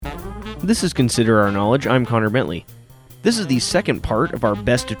This is Consider Our Knowledge. I'm Connor Bentley. This is the second part of our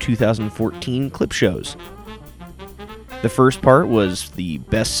Best of 2014 clip shows. The first part was the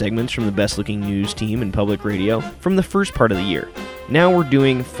best segments from the best-looking news team in public radio from the first part of the year. Now we're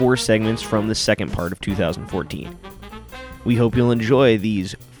doing 4 segments from the second part of 2014. We hope you'll enjoy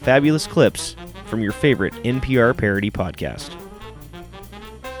these fabulous clips from your favorite NPR parody podcast.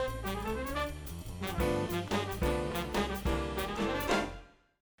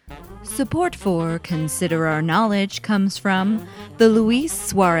 Support for Consider Our Knowledge comes from the Luis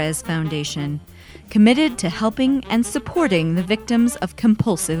Suarez Foundation, committed to helping and supporting the victims of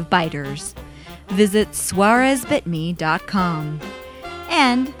compulsive biters. Visit SuarezBitMe.com.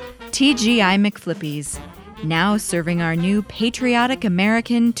 And TGI McFlippies, now serving our new patriotic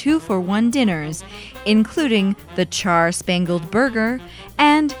American 2-for-1 dinners, including the Char-Spangled Burger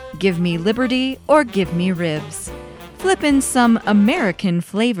and Give Me Liberty or Give Me Ribs. Flip in some American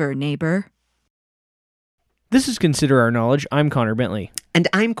flavor, neighbor. This is Consider Our Knowledge. I'm Connor Bentley. And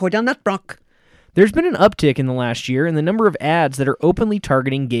I'm Cordell Nutbrock. There's been an uptick in the last year in the number of ads that are openly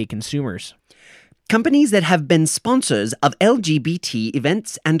targeting gay consumers. Companies that have been sponsors of LGBT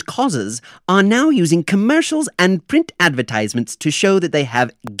events and causes are now using commercials and print advertisements to show that they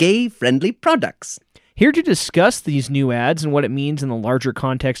have gay-friendly products. Here to discuss these new ads and what it means in the larger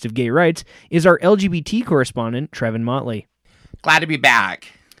context of gay rights is our LGBT correspondent, Trevin Motley. Glad to be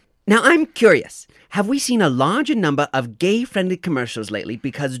back. Now, I'm curious. Have we seen a larger number of gay-friendly commercials lately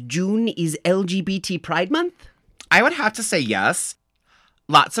because June is LGBT Pride Month? I would have to say yes.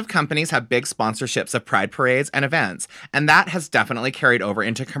 Lots of companies have big sponsorships of pride parades and events, and that has definitely carried over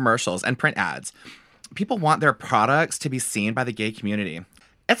into commercials and print ads. People want their products to be seen by the gay community.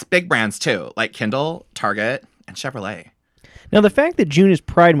 It's big brands too, like Kindle, Target, and Chevrolet. Now, the fact that June is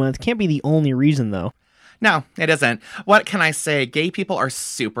Pride Month can't be the only reason, though. No, it isn't. What can I say? Gay people are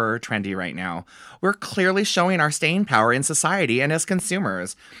super trendy right now. We're clearly showing our staying power in society and as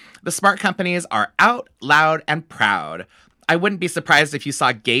consumers. The smart companies are out, loud, and proud. I wouldn't be surprised if you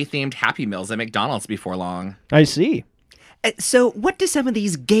saw gay-themed Happy Meals at McDonald's before long. I see. So what do some of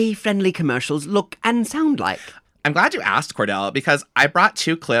these gay-friendly commercials look and sound like? I'm glad you asked, Cordell, because I brought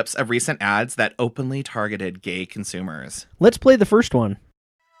 2 clips of recent ads that openly targeted gay consumers. Let's play the first one.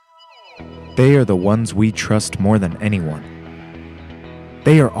 They are the ones we trust more than anyone.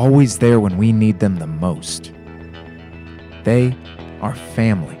 They are always there when we need them the most. They are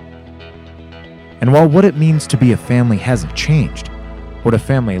family. And while what it means to be a family hasn't changed, what a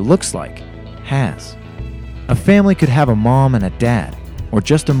family looks like has. A family could have a mom and a dad, or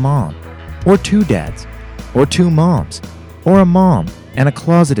just a mom, or 2 dads, or 2 moms, or a mom and a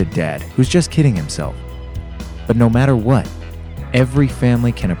closeted dad who's just kidding himself. But no matter what, every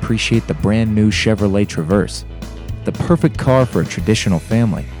family can appreciate the brand new Chevrolet Traverse, the perfect car for a traditional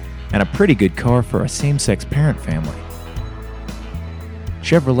family, and a pretty good car for a same-sex parent family.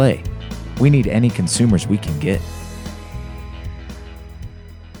 Chevrolet, we need any consumers we can get.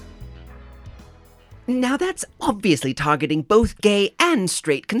 Now that's obviously targeting both gay and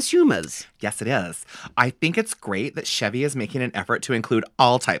straight consumers. Yes, it is. I think it's great that Chevy is making an effort to include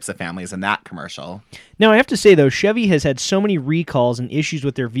all types of families in that commercial. Now, I have to say, though, Chevy has had so many recalls and issues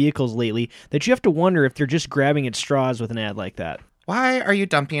with their vehicles lately that you have to wonder if they're just grabbing at straws with an ad like that. Why are you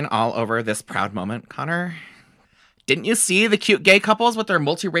dumping all over this proud moment, Connor? Didn't you see the cute gay couples with their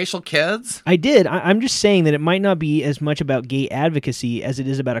multiracial kids? I did. I'm just saying that it might not be as much about gay advocacy as it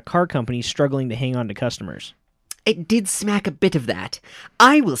is about a car company struggling to hang on to customers. It did smack a bit of that.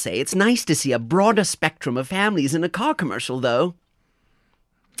 I will say it's nice to see a broader spectrum of families in a car commercial, though.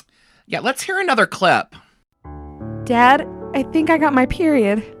 Yeah, let's hear another clip. Dad, I think I got my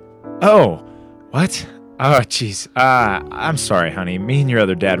period. Oh, what? Oh, jeez. I'm sorry, honey. Me and your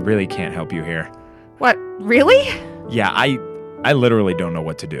other dad really can't help you here. What, really? Yeah, I literally don't know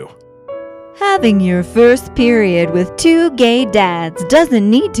what to do. Having your first period with 2 gay dads doesn't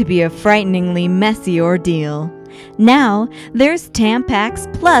need to be a frighteningly messy ordeal. Now, there's Tampax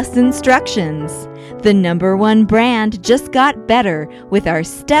Plus instructions. The #1 brand just got better with our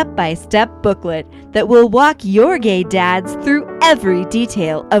step-by-step booklet that will walk your gay dads through every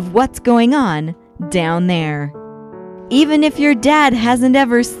detail of what's going on down there. Even if your dad hasn't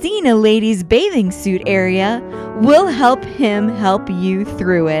ever seen a ladies' bathing suit area, we'll help him help you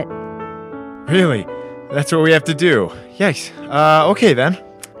through it. Really? That's what we have to do? Yes. Okay then.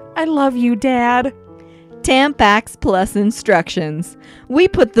 I love you, Dad. Tampax Plus instructions. We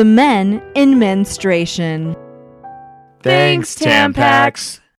put the men in menstruation. Thanks,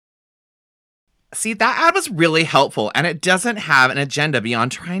 Tampax. See, that ad was really helpful, and it doesn't have an agenda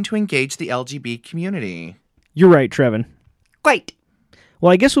beyond trying to engage the LGBT community. You're right, Trevin. Great.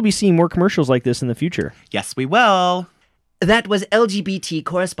 Well, I guess we'll be seeing more commercials like this in the future. Yes, we will. That was LGBT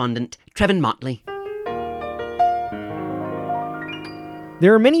correspondent Trevin Motley.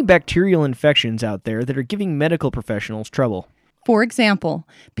 There are many bacterial infections out there that are giving medical professionals trouble. For example,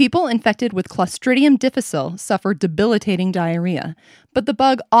 people infected with Clostridium difficile suffer debilitating diarrhea, but the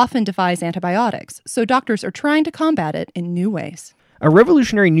bug often defies antibiotics, so doctors are trying to combat it in new ways. A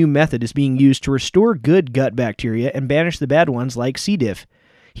revolutionary new method is being used to restore good gut bacteria and banish the bad ones like C. diff.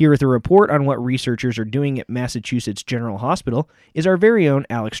 Here with a report on what researchers are doing at Massachusetts General Hospital is our very own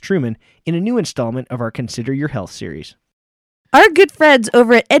Alex Truman in a new installment of our Consider Your Health series. Our good friends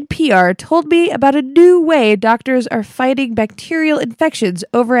over at NPR told me about a new way doctors are fighting bacterial infections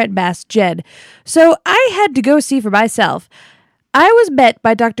over at Mass Gen, so I had to go see for myself. I was met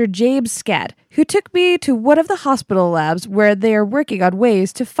by Dr. James Scatt, who took me to one of the hospital labs where they are working on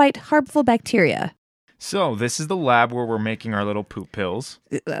ways to fight harmful bacteria. So, this is the lab where we're making our little poop pills.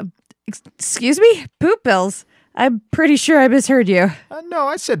 Excuse me? Poop pills? I'm pretty sure I misheard you. No,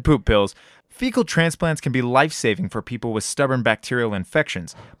 I said poop pills. Fecal transplants can be life-saving for people with stubborn bacterial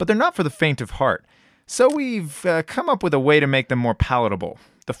infections, but they're not for the faint of heart. So we've come up with a way to make them more palatable.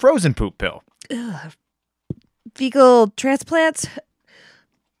 The frozen poop pill. Fecal transplants?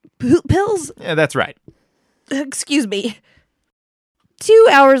 Poop pills? Yeah, that's right. Excuse me. 2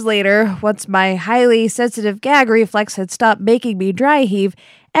 hours later, once my highly sensitive gag reflex had stopped making me dry heave,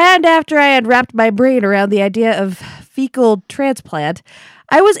 and after I had wrapped my brain around the idea of fecal transplant,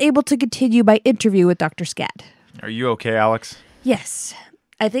 I was able to continue my interview with Dr. Scatt. Are you okay, Alex? Yes,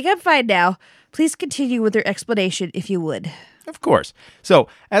 I think I'm fine now. Please continue with your explanation if you would. Of course. So,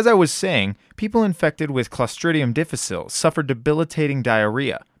 as I was saying, people infected with Clostridium difficile suffer debilitating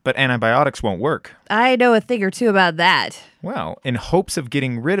diarrhea, but antibiotics won't work. I know a thing or two about that. Well, in hopes of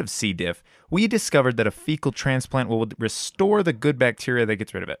getting rid of C. diff, we discovered that a fecal transplant will restore the good bacteria that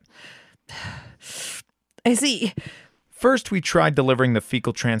gets rid of it. I see. First, we tried delivering the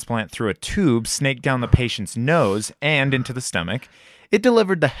fecal transplant through a tube snaked down the patient's nose and into the stomach. It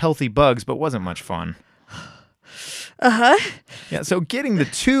delivered the healthy bugs, but wasn't much fun. Uh-huh. Yeah, so getting the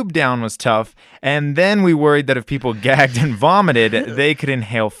tube down was tough, and then we worried that if people gagged and vomited, they could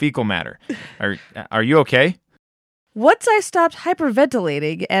inhale fecal matter. Are you okay? Once I stopped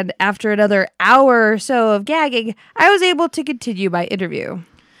hyperventilating, and after another hour or so of gagging, I was able to continue my interview.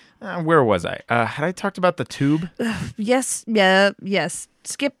 Where was I? Had I talked about the tube? Yes.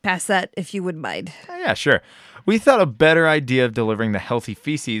 Skip past that if you wouldn't mind. Yeah, sure. We thought a better idea of delivering the healthy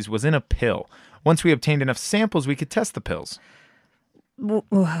feces was in a pill. Once we obtained enough samples, we could test the pills.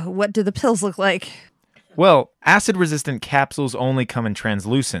 What do the pills look like? Well, acid-resistant capsules only come in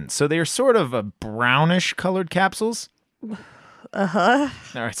translucent, so they are sort of a brownish-colored capsules. Uh-huh.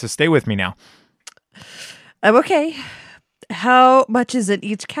 All right, so stay with me now. I'm okay. How much is in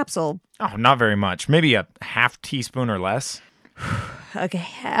each capsule? Oh, not very much. Maybe a half teaspoon or less. Okay.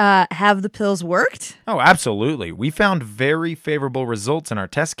 Have the pills worked? Oh, absolutely. We found very favorable results in our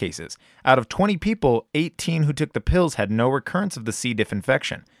test cases. Out of 20 people, 18 who took the pills had no recurrence of the C. diff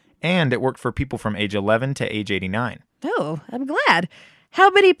infection. And it worked for people from age 11 to age 89. Oh, I'm glad. How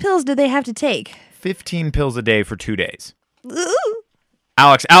many pills did they have to take? 15 pills a day for 2 days. Ooh.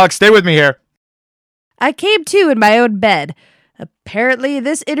 Alex, stay with me here. I came to in my own bed. Apparently,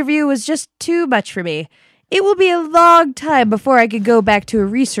 this interview was just too much for me. It will be a long time before I can go back to a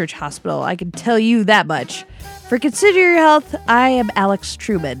research hospital, I can tell you that much. For Consider Your Health, I am Alex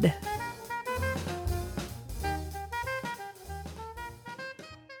Truman.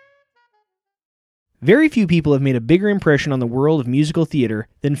 Very few people have made a bigger impression on the world of musical theater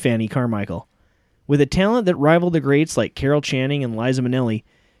than Fanny Carmichael. With a talent that rivaled the greats like Carol Channing and Liza Minnelli,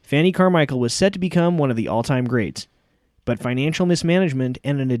 Fanny Carmichael was set to become one of the all-time greats. But financial mismanagement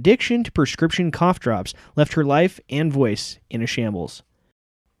and an addiction to prescription cough drops left her life and voice in a shambles.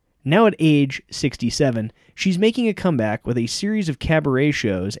 Now at age 67, she's making a comeback with a series of cabaret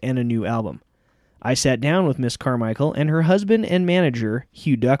shows and a new album. I sat down with Miss Carmichael and her husband and manager,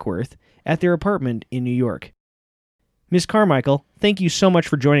 Hugh Duckworth, at their apartment in New York. Miss Carmichael, thank you so much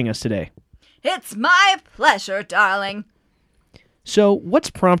for joining us today. It's my pleasure, darling. So, what's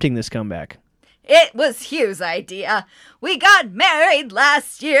prompting this comeback? It was Hugh's idea. We got married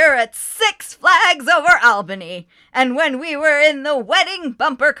last year at Six Flags over Albany. And when we were in the wedding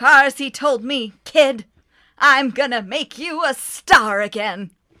bumper cars, he told me, "Kid, I'm gonna make you a star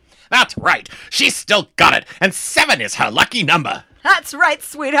again." That's right. She's still got it, and 7 is her lucky number. That's right,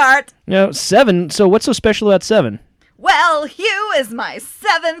 sweetheart. No, 7, so what's so special about 7? Well, Hugh is my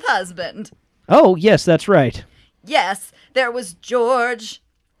 7th husband. Oh, yes, that's right. Yes, there was George,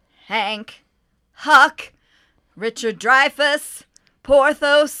 Hank, Huck, Richard Dreyfuss,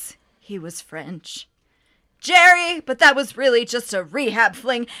 Porthos, he was French. Jerry, but that was really just a rehab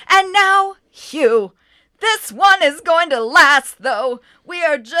fling. And now, Hugh. This one is going to last, though. We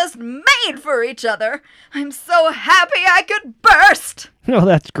are just made for each other. I'm so happy I could burst. Oh,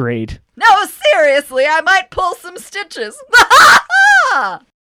 that's great. No, seriously, I might pull some stitches. I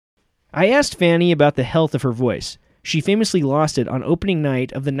asked Fanny about the health of her voice. She famously lost it on opening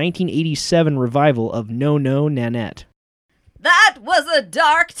night of the 1987 revival of No No Nanette. That was a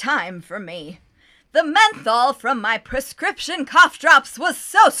dark time for me. The menthol from my prescription cough drops was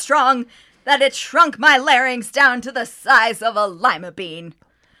so strong that it shrunk my larynx down to the size of a lima bean.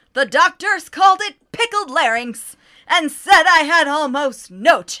 The doctors called it pickled larynx and said I had almost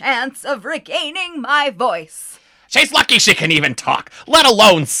no chance of regaining my voice. She's lucky she can even talk, let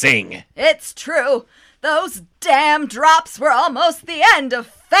alone sing. It's true. Those damn drops were almost the end of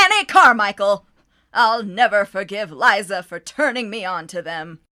Fanny Carmichael. I'll never forgive Liza for turning me on to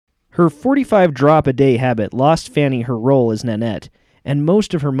them. Her 45-drop-a-day habit lost Fanny her role as Nanette, and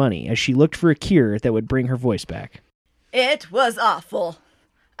most of her money as she looked for a cure that would bring her voice back. It was awful.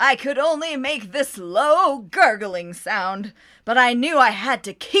 I could only make this low, gurgling sound, but I knew I had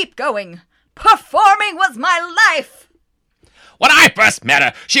to keep going. Performing was my life! When I first met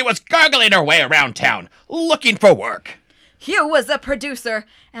her, she was gurgling her way around town, looking for work. Hugh was a producer,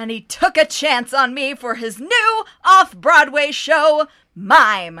 and he took a chance on me for his new off-Broadway show,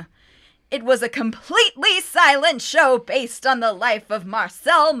 Mime. It was a completely silent show based on the life of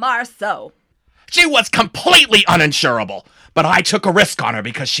Marcel Marceau. She was completely uninsurable, but I took a risk on her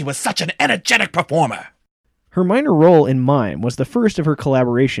because she was such an energetic performer. Her minor role in Mime was the first of her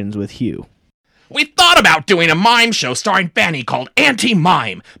collaborations with Hugh. We thought about doing a mime show starring Fanny called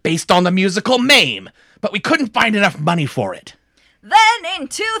Anti-Mime, based on the musical Mame, but we couldn't find enough money for it. Then in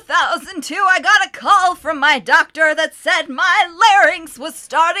 2002, I got a call from my doctor that said my larynx was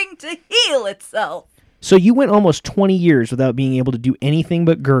starting to heal itself. So you went almost 20 years without being able to do anything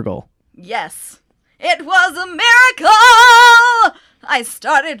but gurgle. Yes, it was a miracle! I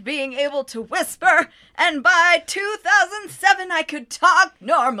started being able to whisper, and by 2007 I could talk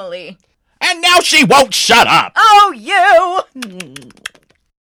normally. And now she won't shut up! Oh, you!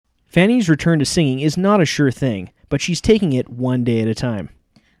 Fanny's return to singing is not a sure thing, but she's taking it one day at a time.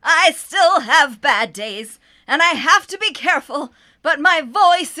 I still have bad days, and I have to be careful, but my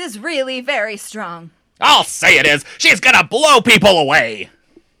voice is really very strong. I'll say it is! She's gonna blow people away!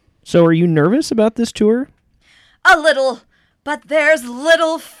 So are you nervous about this tour? A little, but there's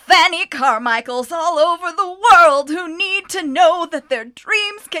little Fanny Carmichaels all over the world who need to know that their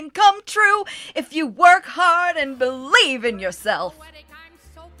dreams can come true if you work hard and believe in yourself.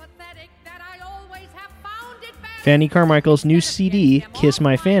 Fanny Carmichael's new CD, Kiss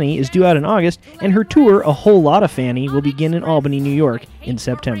My Fanny, is due out in August, and her tour, A Whole Lot of Fanny, will begin in Albany, New York in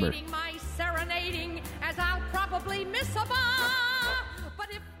September.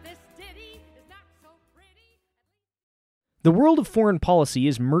 The world of foreign policy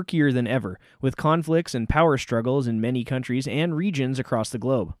is murkier than ever, with conflicts and power struggles in many countries and regions across the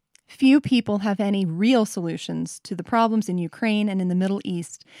globe. Few people have any real solutions to the problems in Ukraine and in the Middle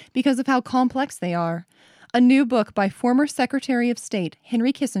East because of how complex they are. A new book by former Secretary of State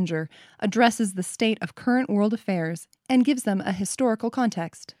Henry Kissinger addresses the state of current world affairs and gives them a historical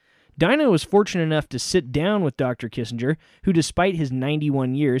context. Dinah was fortunate enough to sit down with Dr. Kissinger, who despite his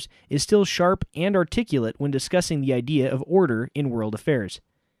 91 years is still sharp and articulate when discussing the idea of order in world affairs.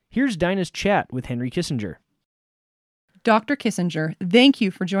 Here's Dinah's chat with Henry Kissinger. Dr. Kissinger, thank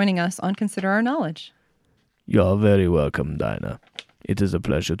you for joining us on Consider Our Knowledge. You're very welcome, Dinah. It is a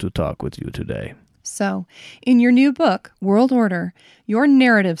pleasure to talk with you today. So, in your new book, World Order, your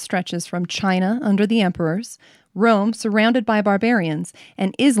narrative stretches from China under the emperors, Rome surrounded by barbarians,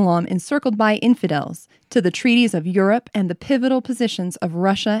 and Islam encircled by infidels, to the treaties of Europe and the pivotal positions of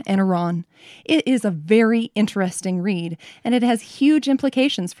Russia and Iran. It is a very interesting read, and it has huge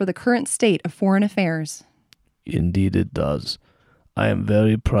implications for the current state of foreign affairs. Indeed it does. I am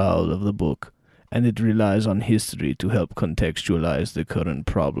very proud of the book, and it relies on history to help contextualize the current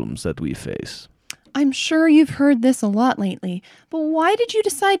problems that we face. I'm sure you've heard this a lot lately, but why did you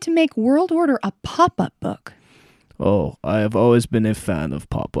decide to make World Order a pop-up book? Oh, I have always been a fan of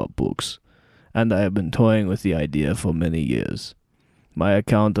pop-up books, and I have been toying with the idea for many years. My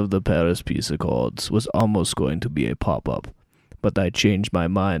account of the Paris Peace Accords was almost going to be a pop-up, but I changed my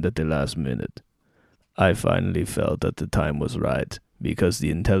mind at the last minute. I finally felt that the time was right, because the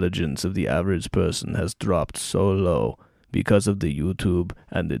intelligence of the average person has dropped so low because of the YouTube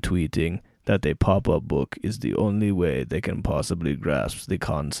and the tweeting that a pop-up book is the only way they can possibly grasp the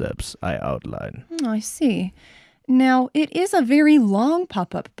concepts I outline. I see. Now, it is a very long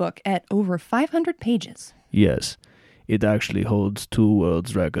pop-up book at over 500 pages. Yes, it actually holds 2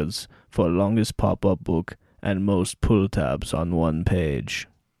 world records for longest pop-up book and most pull tabs on one page.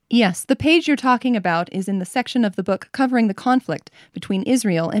 Yes, the page you're talking about is in the section of the book covering the conflict between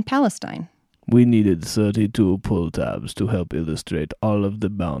Israel and Palestine. We needed 32 pull tabs to help illustrate all of the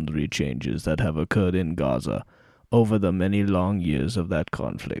boundary changes that have occurred in Gaza over the many long years of that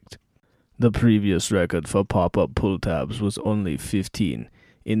conflict. The previous record for pop-up pull tabs was only 15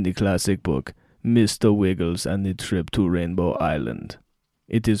 in the classic book Mr. Wiggles and the Trip to Rainbow Island.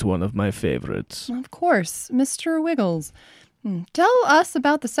 It is one of my favorites. Of course, Mr. Wiggles. Tell us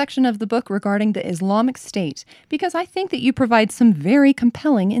about the section of the book regarding the Islamic State, because I think that you provide some very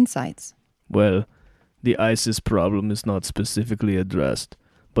compelling insights. Well, the ISIS problem is not specifically addressed,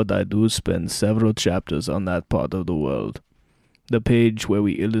 but I do spend several chapters on that part of the world. The page where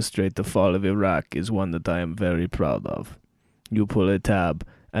we illustrate the fall of Iraq is one that I am very proud of. You pull a tab,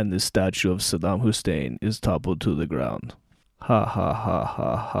 and the statue of Saddam Hussein is toppled to the ground. Ha ha ha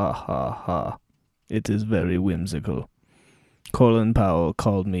ha ha ha ha. It is very whimsical. Colin Powell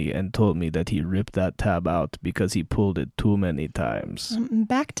called me and told me that he ripped that tab out because he pulled it too many times.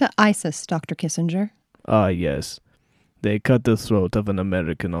 Back to ISIS, Dr. Kissinger. Ah, yes. They cut the throat of an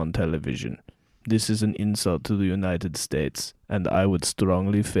American on television. This is an insult to the United States, and I would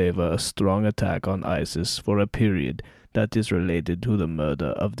strongly favor a strong attack on ISIS for a period that is related to the murder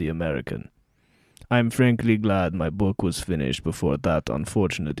of the American. I'm frankly glad my book was finished before that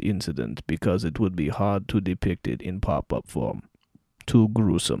unfortunate incident because it would be hard to depict it in pop-up form. Too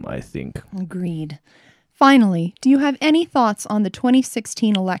gruesome, I think. Agreed. Finally, do you have any thoughts on the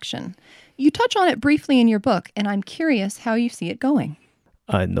 2016 election? You touch on it briefly in your book, and I'm curious how you see it going.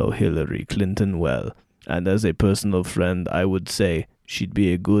 I know Hillary Clinton well, and as a personal friend, I would say she'd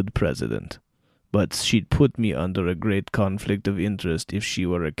be a good president. But she'd put me under a great conflict of interest if she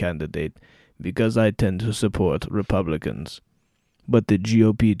were a candidate, because I tend to support Republicans. But the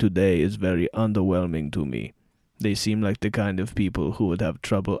GOP today is very underwhelming to me. They seem like the kind of people who would have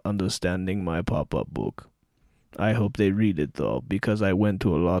trouble understanding my pop-up book. I hope they read it, though, because I went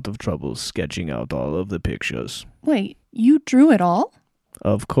to a lot of trouble sketching out all of the pictures. Wait, you drew it all?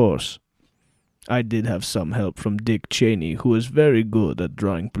 Of course. I did have some help from Dick Cheney, who is very good at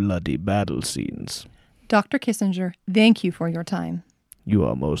drawing bloody battle scenes. Dr. Kissinger, thank you for your time. You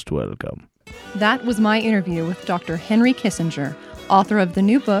are most welcome. That was my interview with Dr. Henry Kissinger, author of the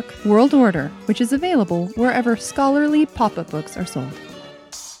new book, World Order, which is available wherever scholarly pop-up books are sold.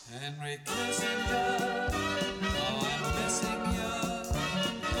 Henry Kissinger, oh, I'm missing you.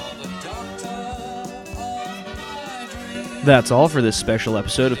 You're the doctor of my dreams. That's all for this special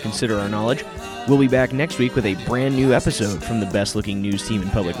episode of Consider Our Knowledge. We'll be back next week with a brand new episode from the best-looking news team in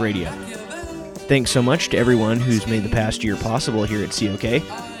public radio. Thanks so much to everyone who's made the past year possible here at COK,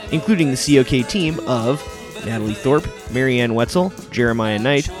 including the COK team of Natalie Thorpe, Marianne Wetzel, Jeremiah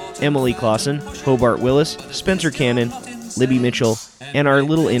Knight, Emily Clausen, Hobart Willis, Spencer Cannon, Libby Mitchell, and our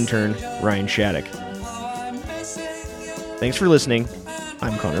little intern, Ryan Shattuck. Thanks for listening.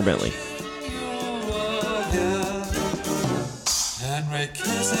 I'm Connor Bentley. Henry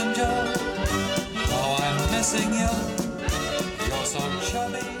Kissinger, oh, I'm missing you.